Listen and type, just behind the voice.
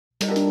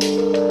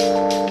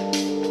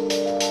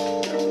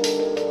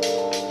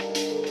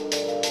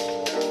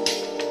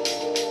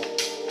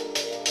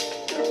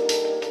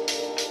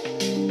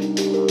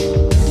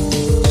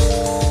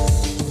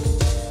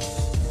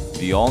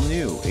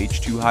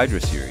H2 Hydra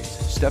series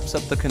steps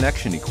up the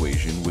connection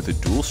equation with a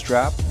dual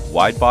strap,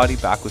 wide body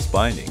backless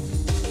binding.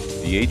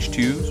 The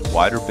H2's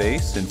wider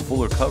base and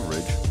fuller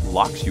coverage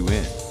locks you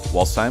in,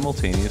 while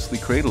simultaneously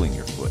cradling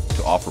your foot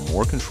to offer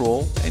more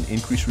control and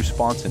increased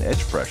response and edge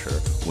pressure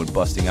when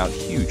busting out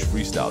huge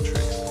freestyle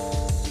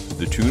tricks.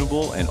 The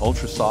tunable and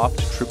ultra-soft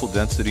triple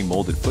density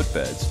molded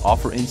footbeds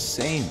offer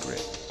insane grip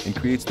and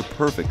creates the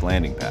perfect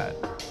landing pad.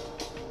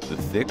 The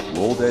thick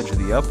rolled edge of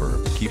the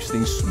upper keeps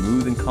things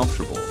smooth and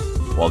comfortable,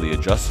 while the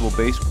adjustable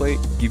base plate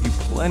give you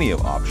plenty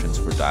of options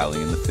for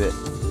dialing in the fit.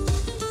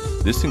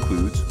 This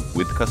includes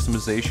width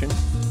customization,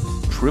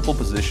 triple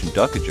position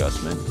duck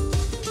adjustment,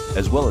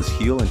 as well as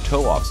heel and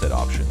toe offset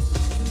options,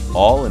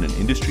 all in an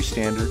industry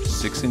standard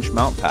 6-inch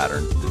mount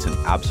pattern that's an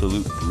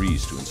absolute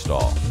breeze to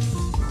install.